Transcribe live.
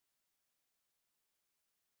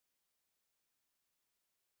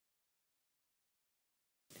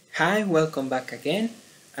Hi, welcome back again.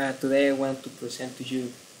 Today I want to present to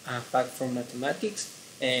you a fact from mathematics.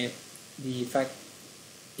 The fact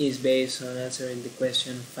is based on answering the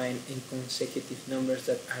question find inconsecutive numbers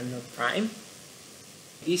that are not prime.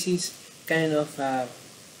 This is kind of a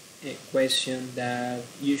question that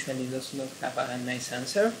usually does not have a nice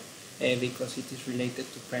answer because it is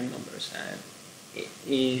related to prime numbers. And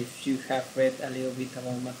if you have read a little bit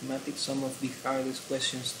about mathematics, some of the hardest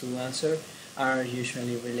questions to answer are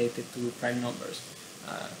usually related to prime numbers.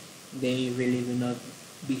 They really do not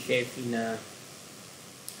behave in a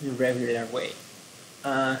regular way.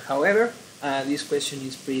 However, this question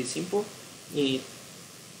is pretty simple. It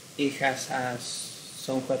has a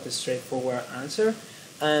somewhat straightforward answer,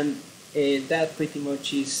 and that pretty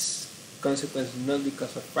much is consequence not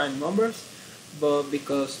because of prime numbers, but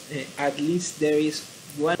because at least there is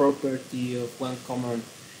one property of one common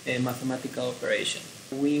mathematical operation.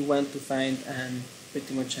 We want to find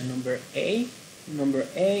pretty much a number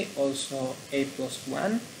a, also a plus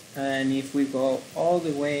 1, and if we go all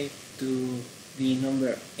the way to the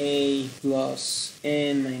number a plus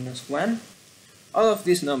n minus 1, all of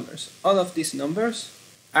these numbers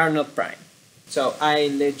are not prime. So I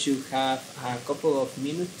let you have a couple of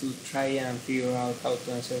minutes to try and figure out how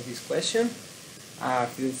to answer this question.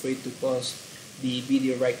 Feel free to pause the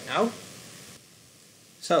video right now.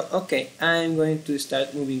 So okay, I'm going to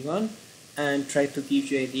start moving on and try to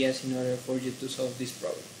give you ideas in order for you to solve this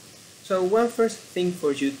problem. So one first thing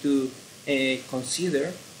for you to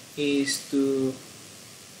consider is to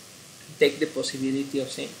take the possibility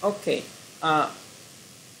of saying, okay,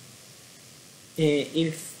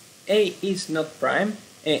 if a is not prime,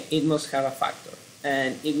 it must have a factor,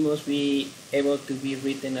 and it must be able to be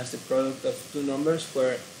written as the product of two numbers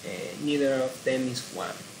where neither of them is 1.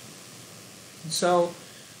 So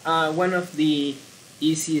one of the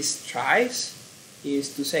easiest tries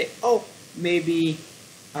is to say, oh, maybe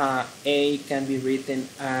a can be written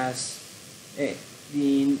as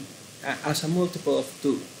as a multiple of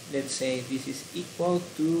 2. Let's say this is equal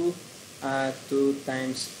to 2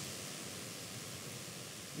 times,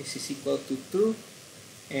 this is equal to 2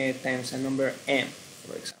 times a number m,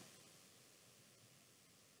 for example.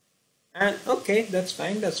 And okay, that's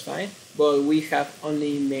fine, but we have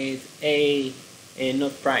only made a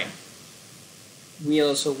not prime. We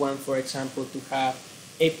also want, for example, to have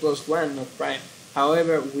a plus 1 not prime.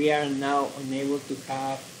 However, we are now unable to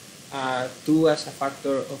have 2 as a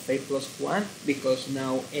factor of a plus 1 because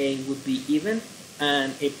now a would be even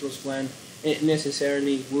and a plus 1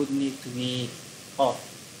 necessarily would need to be off.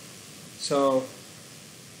 So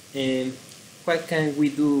what can we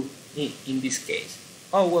do in this case?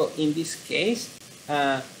 Oh, well, in this case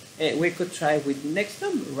we could try with the next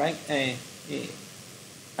number, right?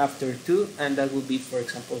 After 2, and that would be, for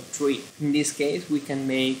example, 3. In this case, we can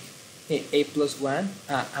make a plus 1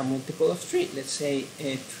 a multiple of 3. Let's say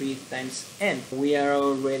 3 times n. We are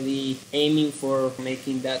already aiming for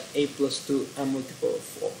making that a plus 2 a multiple of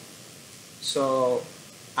 4. So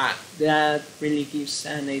that really gives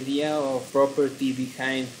an idea of property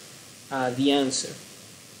behind the answer.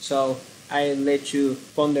 So I'll let you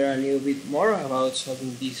ponder a little bit more about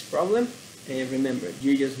solving this problem. Remember,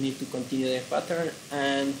 you just need to continue the pattern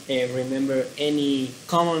and remember any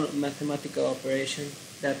common mathematical operation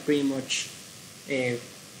that pretty much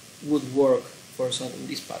would work for solving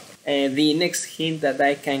this pattern. The next hint that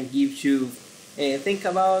I can give you, think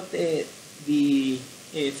about the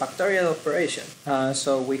factorial operation.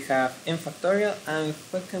 So we have n factorial, and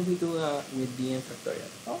what can we do with the n factorial?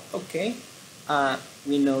 Oh, okay,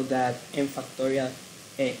 we know that n factorial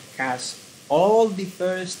has all the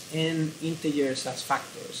first n integers as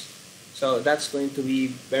factors. So that's going to be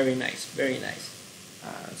very nice, very nice.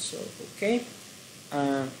 So okay,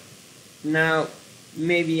 now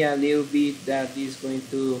maybe a little bit that is going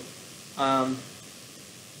to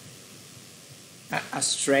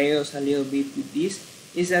astray us a little bit with this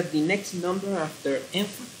is that the next number after n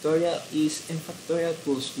factorial is n factorial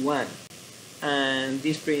plus 1, and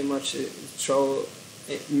this pretty much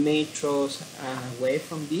may throw us away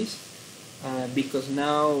from this because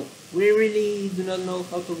now we really do not know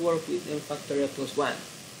how to work with n factorial plus 1.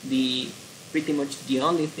 Pretty much the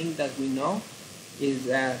only thing that we know is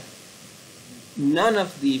that none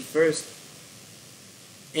of the first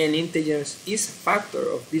n integers is a factor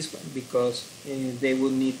of this one because they will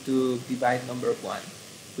need to divide number 1,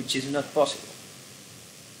 which is not possible.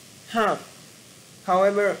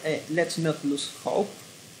 However, let's not lose hope.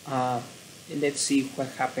 Let's see what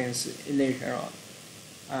happens later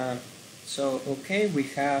on. So okay, we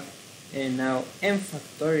have now n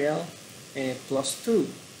factorial plus 2.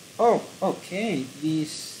 Oh, okay,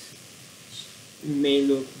 this may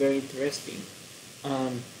look very interesting.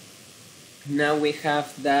 Now we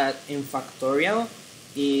have that n factorial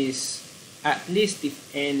is, at least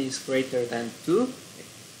if n is greater than 2,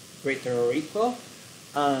 greater or equal,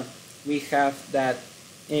 we have that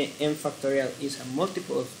n factorial is a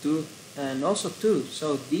multiple of 2 and also 2.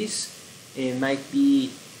 So this might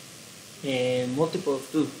be a multiple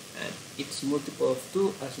of 2, and it's multiple of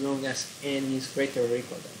 2 as long as n is greater or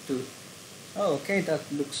equal than 2. Oh, okay, that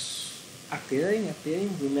looks appealing.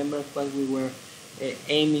 Remember what we were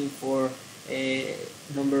aiming for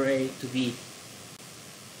number A to be.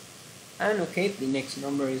 And okay, the next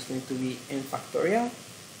number is going to be n factorial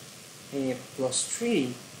plus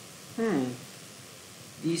 3.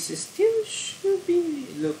 This still should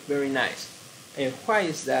look very nice. Why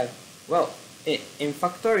is that? Well, n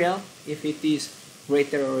factorial, if it is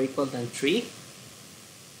greater or equal than 3,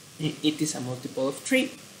 it is a multiple of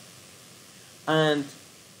 3. And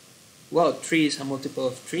well, 3 is a multiple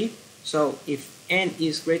of 3. So if n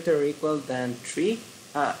is greater or equal than 3,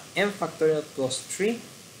 n factorial plus 3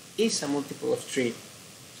 is a multiple of 3.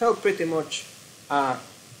 So pretty much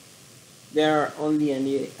there are only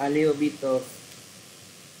a little bit of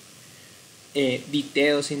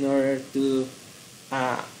details in order to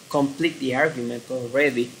complete the argument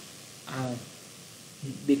already,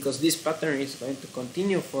 because this pattern is going to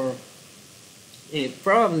continue for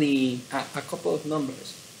probably a couple of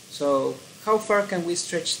numbers. So how far can we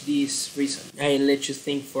stretch this reason? I'll let you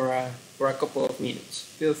think for a couple of minutes.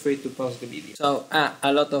 Feel free to pause the video. So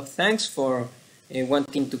a lot of thanks for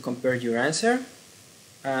wanting to compare your answer.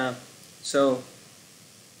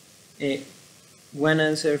 One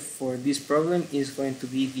answer for this problem is going to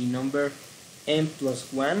be the number n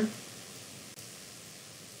plus 1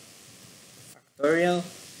 factorial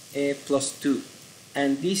plus 2,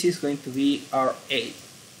 and this is going to be our A.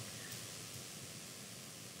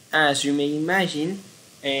 As you may imagine,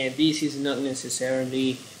 this is not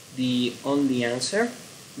necessarily the only answer.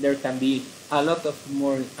 There can be a lot of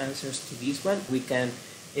more answers to this one. We can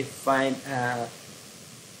find a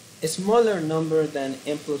smaller number than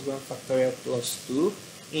n plus 1 factorial plus 2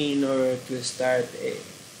 in order to start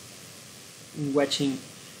watching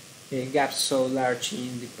gaps so large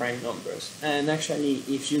in the prime numbers. And actually,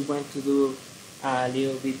 if you want to do a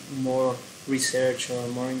little bit more research or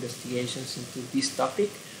more investigations into this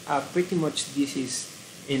topic, pretty much this is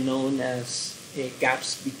known as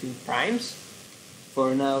gaps between primes.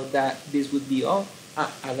 For now, this would be all.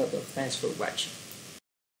 A lot of thanks for watching.